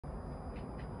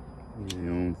We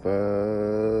on fire.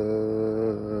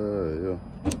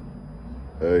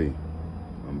 Hey,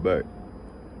 I'm back.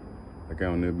 I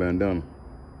got on that bandana,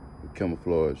 the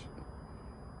camouflage,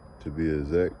 to be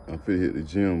exact. I'm finna hit the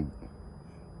gym,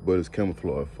 but it's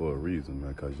camouflage for a reason,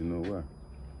 man, cause you know why?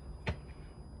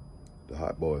 The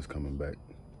Hot Boys coming back.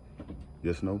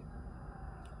 Yes, no?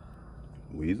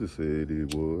 Weezer said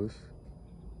it was.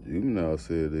 Juvenile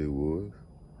said it was.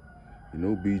 You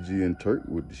know BG and Turk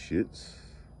with the shits.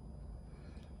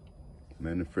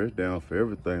 Man, the Fresh down for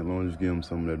everything as long as you give him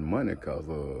some of that money, cause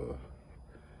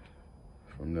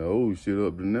from the old shit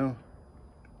up to now,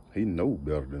 he know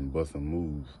better than busting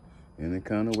moves any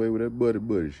kind of way with that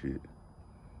buddy shit.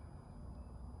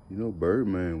 You know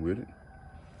Birdman with it.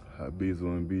 Hot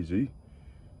Beezel and BG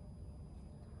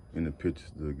in the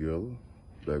pictures together.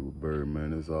 Back with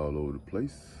Birdman, it's all over the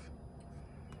place.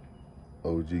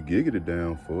 OG giggity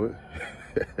down for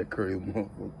it. Crazy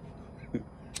motherfucker.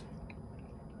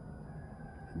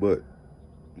 But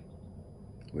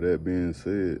with that being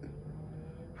said,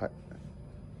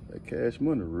 that Cash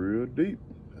Money real deep.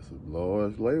 That's a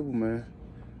large label, man.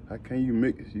 How can you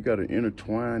mix? You gotta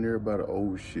intertwine everybody,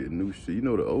 old shit, new shit. You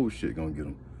know the old shit gonna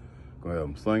have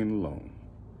them singing along.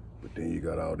 But then you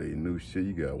got all that new shit.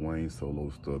 You got Wayne solo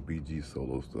stuff, BG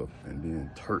solo stuff, and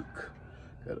then Turk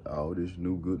got all this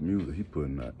new good music he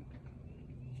putting out.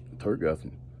 Turk got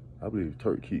some. I believe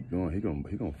Turk keep going. He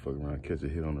gonna fuck around and catch a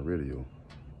hit on the radio.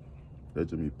 That's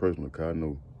just me personally, cause I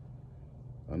know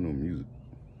music.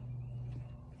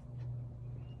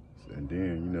 And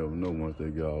then you never know, once they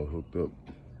get all hooked up,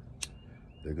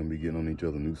 they're gonna be getting on each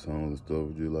other new songs and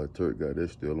stuff. Just like Turk got that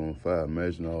still on fire.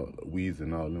 Imagine all Weezer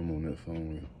and all them on that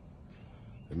song.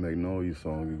 They making all these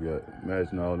songs. You got,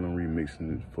 imagine all them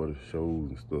remixing it for the shows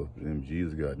and stuff. And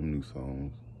Jesus got them new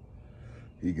songs.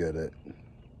 He got that.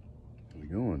 We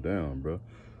going down, bro.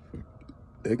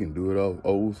 They can do it off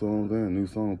old songs and new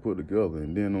songs put together,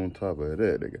 and then on top of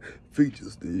that, they got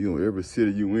features. You know, every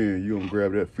city you in, you gonna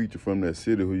grab that feature from that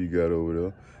city who you got over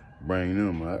there, bring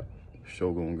them out.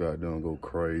 Show gonna goddamn go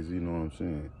crazy, you know what I'm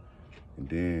saying? And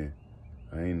then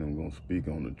I ain't even gonna speak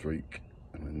on the Drake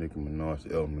and the Nicki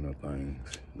Minaj element of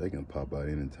things. They can pop out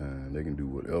anytime. They can do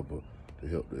whatever to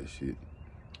help that shit.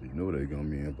 You know they gonna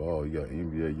be involved. You got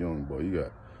NBA Youngboy. You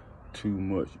got too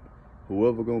much.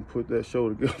 Whoever gonna put that show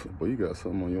together, but you got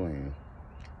something on your hands.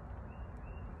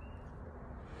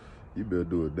 You better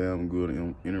do it damn good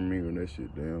and intermingle that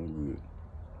shit damn good.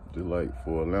 Just like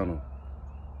for Atlanta,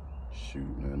 shoot,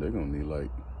 man, they gonna need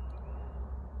like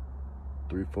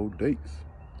 3-4 dates.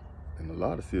 In a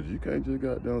lot of cities, you can't just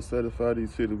goddamn satisfy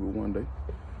these cities with one day.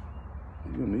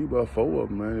 You gonna need about 4 of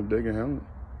them, man, if they can handle it.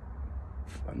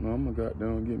 I know I'm gonna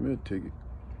goddamn get me a ticket.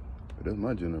 But that's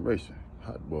my generation.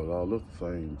 Hot Boys all look the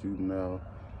same. Juvenile,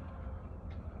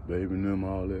 Baby and them,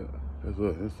 all that. That's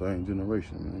us. That's the same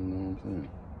generation, man. You know what I'm saying?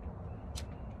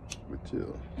 But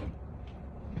chill.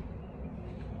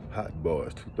 Hot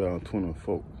Boys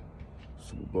 2024.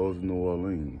 Super Bowls in New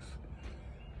Orleans.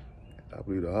 I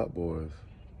believe the Hot Boys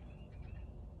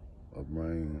will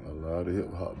bring a lot of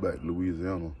hip hop back to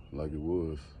Louisiana like it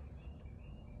was.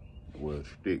 Well,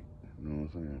 stick. You know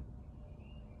what I'm saying?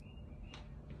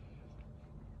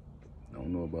 I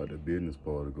don't know about the business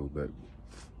part to go back.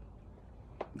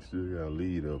 You still got a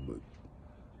lead up, but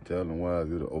talent-wise,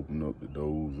 it'll open up the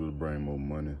doors. It'll bring more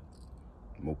money,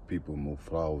 more people, more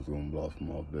flowers gonna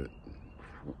blossom off that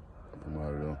from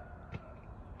out of there.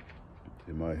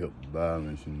 It might help the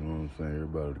violence, you know what I'm saying?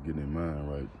 Everybody to get their mind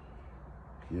right,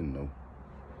 you know.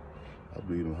 I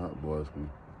believe them Hot Boys can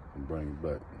bring it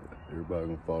back. Everybody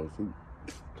gonna follow suit.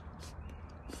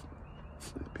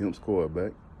 Pimp's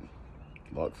quarterback.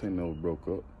 Locks ain't never broke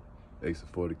up. Ace of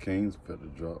 40 Kings fed the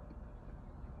drop.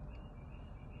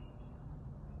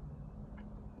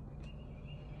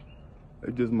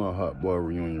 It's just my Hot Boy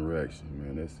reunion reaction,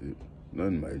 man. That's it.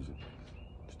 Nothing major.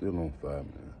 Still on fire,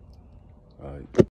 man. All right.